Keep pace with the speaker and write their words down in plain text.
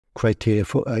Criteria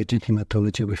for urgent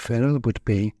hematology referral would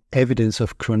be evidence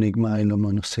of chronic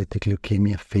myelomonocytic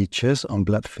leukemia features on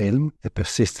blood film, a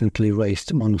persistently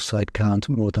raised monocyte count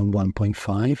more than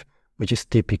 1.5, which is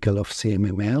typical of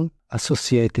CMML,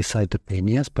 associated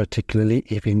cytopenias, particularly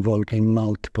if involving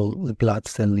multiple blood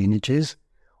cell lineages,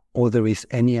 or there is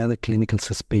any other clinical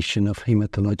suspicion of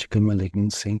hematological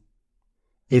malignancy.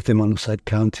 If the monocyte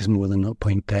count is more than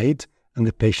 0.8 and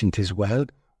the patient is well,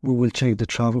 we will check the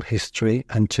travel history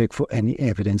and check for any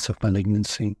evidence of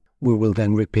malignancy. We will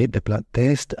then repeat the blood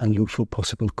test and look for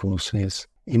possible causes.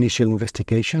 Initial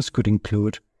investigations could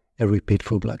include a repeat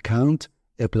full blood count,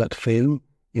 a blood film,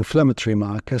 inflammatory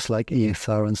markers like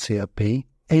ESR and CRP,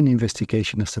 any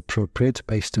investigation as appropriate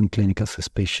based on clinical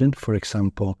suspicion, for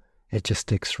example, a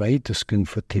chest X-ray to screen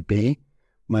for TB,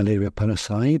 malaria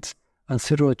parasites, and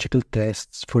serological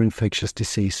tests for infectious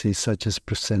diseases such as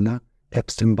Brucella,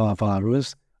 Epstein-Barr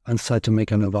virus, and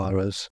cytomegalovirus.